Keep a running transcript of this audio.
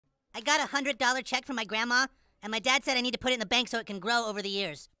I got $100 check from my grandma, and my dad said I need to put it in the bank so it can grow over the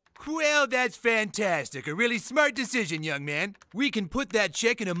years. Well, that's fantastic. A really smart decision, young man. We can put that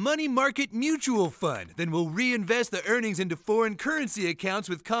check in a money market mutual fund. Then we'll reinvest the earnings into foreign currency accounts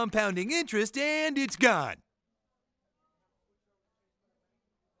with compounding interest, and it's gone.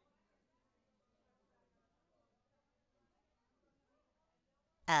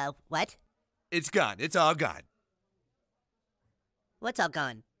 What? It's gone. It's all gone. What's all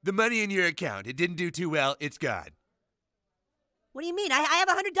gone? The money in your account. It didn't do too well. It's gone. What do you mean? I have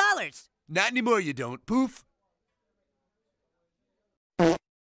 $100. Not anymore, you don't. Poof.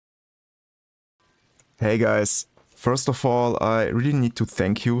 Hey guys, first of all, I really need to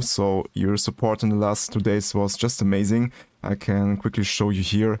thank you. So your support in the last 2 days was just amazing. I can quickly show you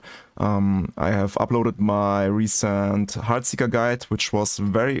here. I have uploaded my recent Heartseeker guide, which was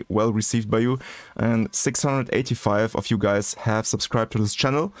very well received by you, and 685 of you guys have subscribed to this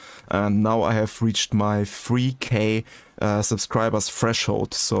channel, and now I have reached my 3K subscribers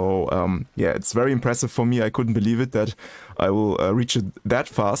threshold. So yeah, it's very impressive for me. I couldn't believe it that I will reach it that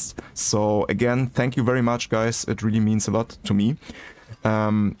fast. So again, thank you very much, guys. It really means a lot to me.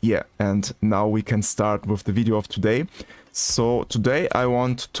 Yeah, and now we can start with the video of today. So today I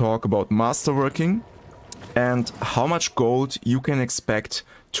want to talk about Masterworking and how much gold you can expect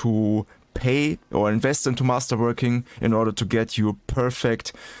to pay or invest into Masterworking in order to get your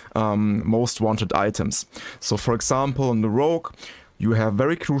perfect most wanted items. So for example, on the Rogue, you have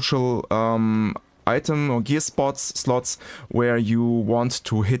very crucial item or gear slots where you want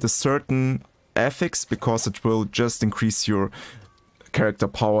to hit a certain affix because it will just increase your character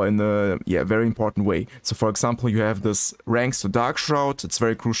power in a very important way. So for example, you have this ranks to Dark Shroud. It's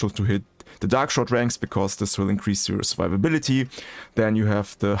very crucial to hit the Dark Shroud ranks because this will increase your survivability. Then you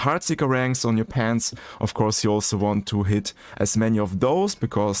have the Heartseeker ranks on your pants. Of course, you also want to hit as many of those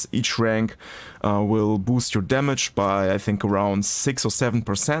because each rank will boost your damage by, I think, around 6 or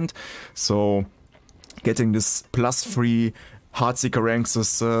 7%. So getting this +3 Heartseeker ranks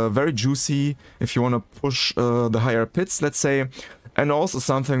is very juicy if you want to push the higher pits, let's say. And also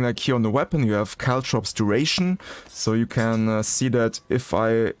something like here on the weapon, you have Caltrops duration. So you can see that if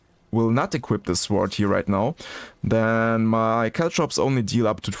I will not equip the sword here right now, then my Caltrops only deal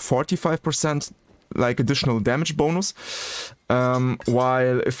up to 45% like additional damage bonus.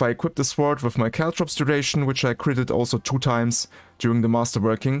 While if I equip the sword with my Caltrops duration, which I critted also 2 times during the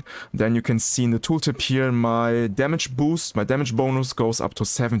Masterworking, then you can see in the tooltip here my damage boost, my damage bonus goes up to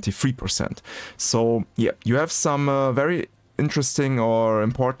 73%. So yeah, you have some very interesting or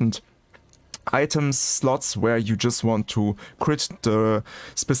important items slots where you just want to crit the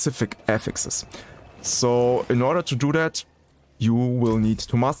specific affixes. So in order to do that, you will need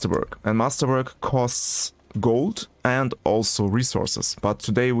to masterwork, and masterwork costs gold and also resources. But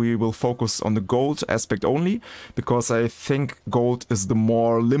today we will focus on the gold aspect only because I think gold is the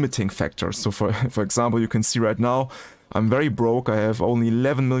more limiting factor. So for example, you can see right now I'm very broke. I have only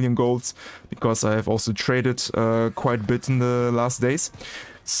 11 million golds because I have also traded quite a bit in the last days.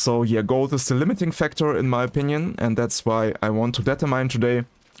 So yeah, gold is the limiting factor in my opinion, and that's why I want to determine today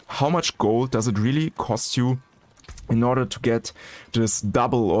how much gold does it really cost you in order to get this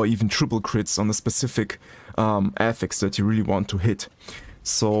double or even triple crits on a specific affix that you really want to hit.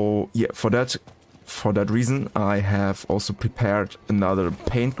 So yeah, for that reason, I have also prepared another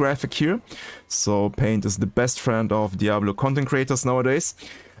paint graphic here. So paint is the best friend of Diablo content creators nowadays.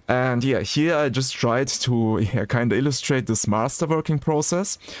 And yeah, here I just tried to kind of illustrate this masterworking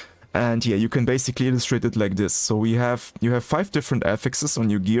process. And yeah, you can basically illustrate it like this. So you have 5 different affixes on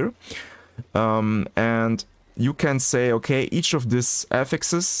your gear. And you can say, okay, each of these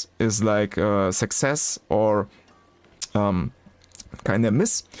affixes is like a success or kind of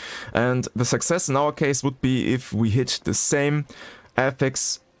miss, and the success in our case would be if we hit the same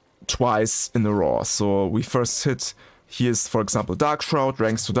affix twice in a row. So we first hit, here's for example Dark Shroud,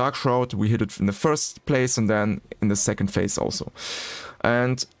 ranks to Dark Shroud, we hit it in the first place and then in the second phase also.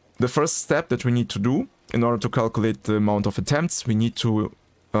 And the first step that we need to do in order to calculate the amount of attempts, we need to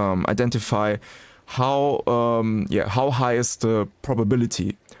identify how high is the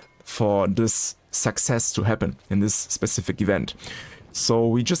probability for this success to happen in this specific event. So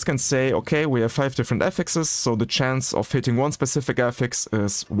we just can say, okay, we have 5 different affixes, so the chance of hitting one specific affix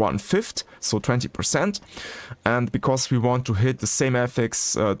is 1/5, so 20%. And because we want to hit the same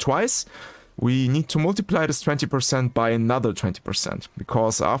affix twice, we need to multiply this 20% by another 20%,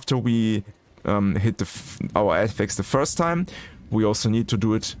 because after we hit our affix the first time, we also need to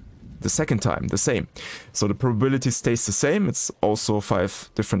do it the second time, the same. So the probability stays the same. It's also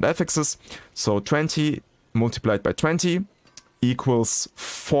 5 different affixes. So 20 multiplied by 20 equals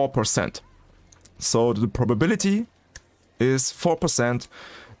 4%. So the probability is 4%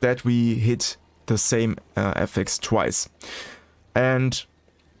 that we hit the same affix twice. And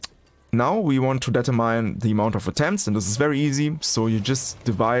now we want to determine the amount of attempts, and this is very easy. So you just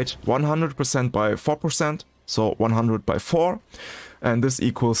divide 100% by 4%, so 100 by 4, and this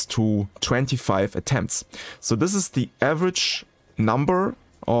equals to 25 attempts. So this is the average number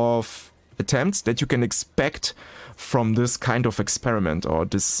of attempts that you can expect from this kind of experiment or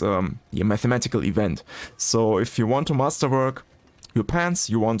this mathematical event. So if you want to masterwork your pants,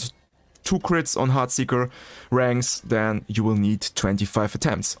 you want 2 crits on Heartseeker ranks, then you will need 25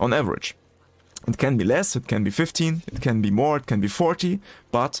 attempts on average. It can be less, it can be 15, it can be more, it can be 40,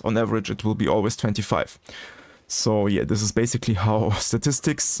 but on average it will be always 25. So yeah, this is basically how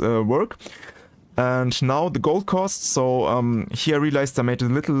statistics work. And now the gold cost. So here I realized I made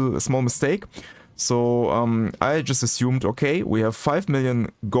a small mistake. So I just assumed, okay, we have 5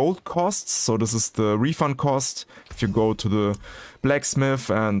 million gold costs. So this is the refund cost. If you go to the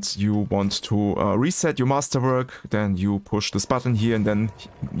blacksmith and you want to reset your masterwork, then you push this button here and then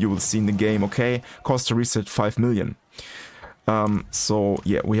you will see in the game, okay, cost to reset 5 million. So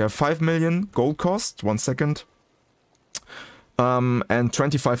yeah, we have 5 million gold cost, 1 second. And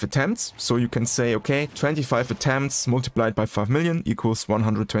 25 attempts. So you can say, okay, 25 attempts multiplied by 5 million equals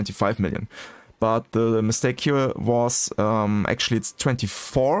 125 million. But the mistake here was actually it's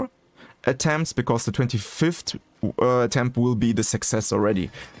 24 attempts because the 25th attempt will be the success already.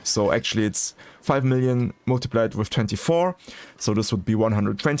 So actually it's 5 million multiplied with 24. So this would be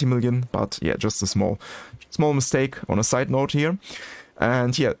 120 million. But yeah, just a small mistake on a side note here.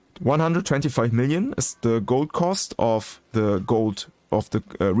 And yeah, 125 million is the gold cost of the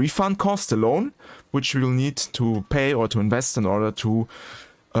refund cost alone, which we will need to pay or to invest in order to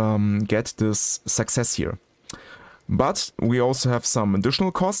get this success here. But we also have some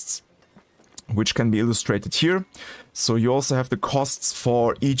additional costs, which can be illustrated here. So you also have the costs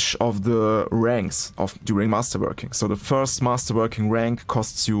for each of the ranks during masterworking. So the first masterworking rank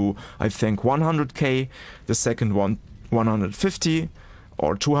costs you, I think, 100k, the second one 150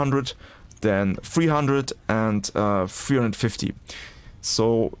 or 200, then 300 and 350.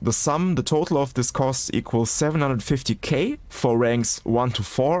 So the total of this cost equals 750k for ranks 1 to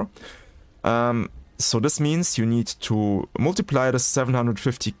 4. So this means you need to multiply the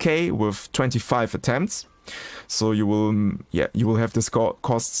 750k with 25 attempts. So you will have this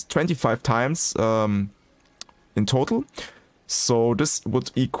costs 25 times in total. So this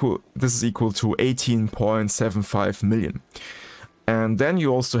is equal to 18.75 million. And then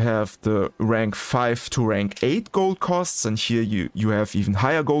you also have the rank 5 to rank 8 gold costs, and here you have even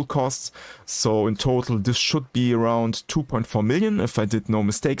higher gold costs. So in total this should be around 2.4 million if I did no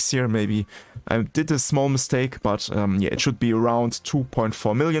mistakes here. Maybe I did a small mistake, but yeah, it should be around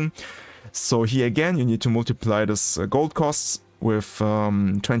 2.4 million. So here again you need to multiply this gold costs with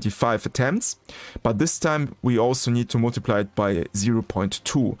 25 attempts, but this time we also need to multiply it by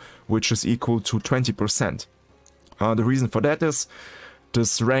 0.2, which is equal to 20%. The reason for that is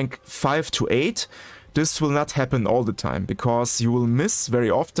this rank 5 to 8, this will not happen all the time because you will miss very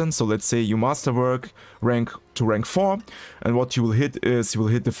often. So let's say you masterwork rank to rank 4, and what you will hit is you will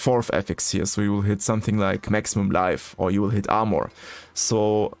hit the 4th affix here. So you will hit something like maximum life, or you will hit armor.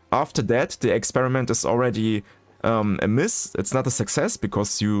 So after that the experiment is already a miss. It's not a success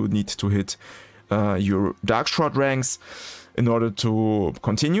because you need to hit your dark shroud ranks in order to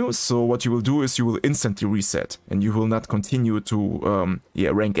continue. So what you will do is you will instantly reset and you will not continue to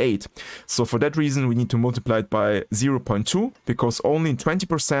rank 8. So for that reason we need to multiply it by 0.2 because only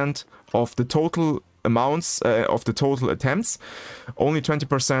 20% of the total amounts of the total attempts, only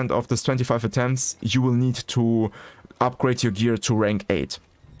 20% of this 25 attempts you will need to upgrade your gear to rank 8.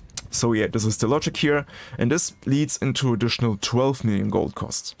 So yeah, this is the logic here, and this leads into additional 12 million gold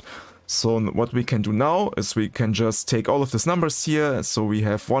costs. So what we can do now is we can just take all of these numbers here. So we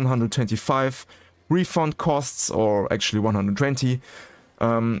have 125 refund costs, or actually 120.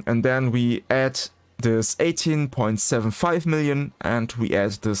 And then we add this 18.75 million and we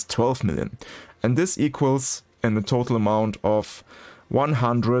add this 12 million. And this equals in a total amount of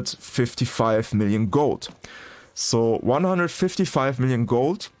 155 million gold. So 155 million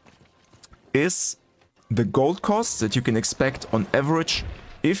gold is the gold cost that you can expect on average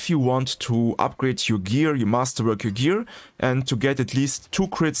if you want to upgrade your gear, you masterwork your gear, and to get at least 2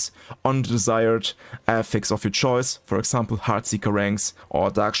 crits on the desired affix of your choice, for example Heartseeker ranks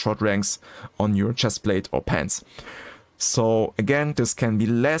or dark shroud ranks on your chestplate or pants. So again, this can be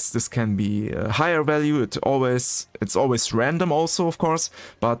less, this can be a higher value, it's always random also, of course,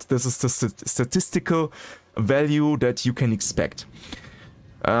 but this is the statistical value that you can expect.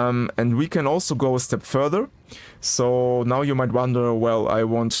 And we can also go a step further. So now you might wonder, well, I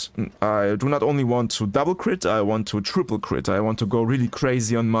do not only want to double crit, I want to triple crit. I want to go really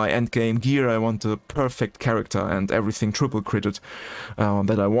crazy on my endgame gear. I want a perfect character and everything triple critted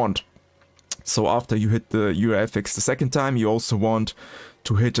that I want. So after you hit your affix the second time, you also want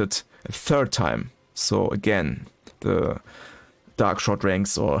to hit it a third time. So again, the Dark Shot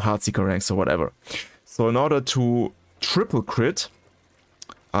ranks or Heartseeker ranks or whatever. So in order to triple crit,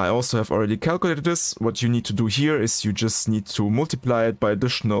 I also have already calculated this. What you need to do here is you just need to multiply it by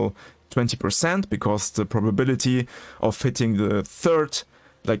additional 20% because the probability of hitting the third,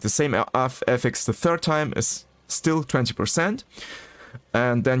 like the same affix the third time, is still 20%.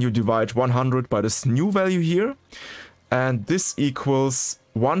 And then you divide 100 by this new value here. And this equals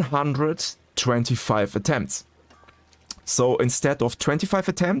 125 attempts. So instead of 25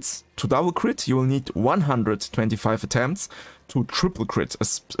 attempts to double crit, you will need 125 attempts to triple crit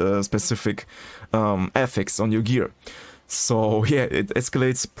a specific affix on your gear. So yeah, it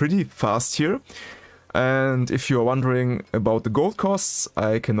escalates pretty fast here. And if you're wondering about the gold costs,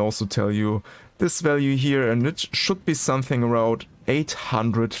 I can also tell you this value here, and it should be something around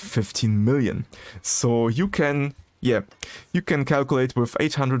 815 million. So you can calculate with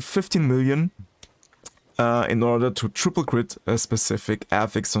 815 million in order to triple crit a specific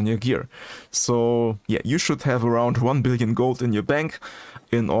affix on your gear. So yeah, you should have around 1 billion gold in your bank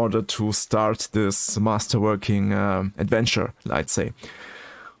in order to start this masterworking adventure, I'd say.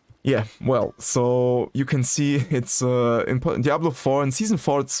 Yeah, well, so you can see it's in Diablo 4 in Season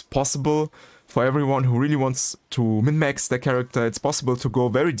 4 it's possible for everyone who really wants to min-max their character. It's possible to go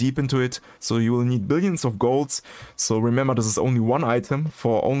very deep into it, so you will need billions of golds. So remember, this is only one item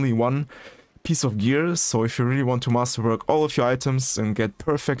for only one piece of gear. So if you really want to masterwork all of your items and get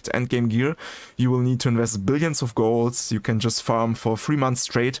perfect endgame gear, you will need to invest billions of golds. You can just farm for 3 months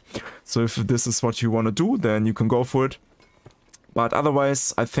straight. So if this is what you want to do, then you can go for it. But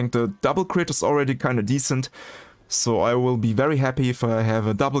otherwise, I think the double crit is already kind of decent. So I will be very happy if I have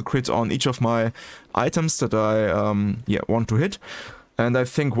a double crit on each of my items that I want to hit. And I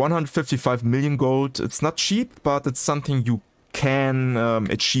think 155 million gold, it's not cheap, but it's something you can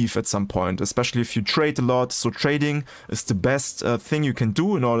achieve at some point, especially if you trade a lot. So trading is the best thing you can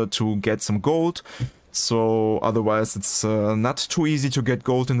do in order to get some gold. So otherwise it's not too easy to get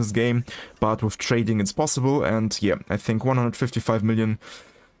gold in this game, but with trading it's possible. And yeah, I think 155 million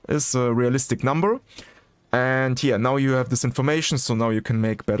is a realistic number. And yeah, now you have this information, so now you can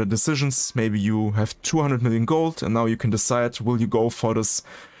make better decisions. Maybe you have 200 million gold and now you can decide, will you go for this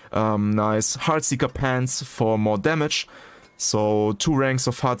nice Heartseeker pants for more damage? So 2 ranks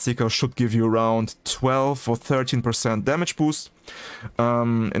of Heartseeker should give you around 12 or 13% damage boost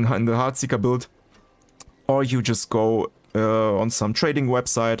in the Heartseeker build. Or you just go on some trading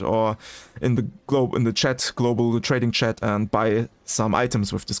website or in the global trading chat and buy some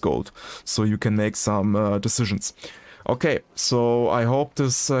items with this gold. So you can make some decisions. Okay, so I hope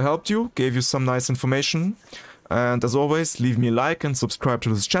this helped you, gave you some nice information. And as always, leave me a like and subscribe to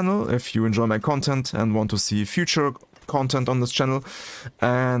this channel if you enjoy my content and want to see future content on this channel.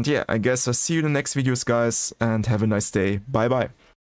 And yeah, I guess I'll see you in the next videos, guys, and have a nice day. Bye bye.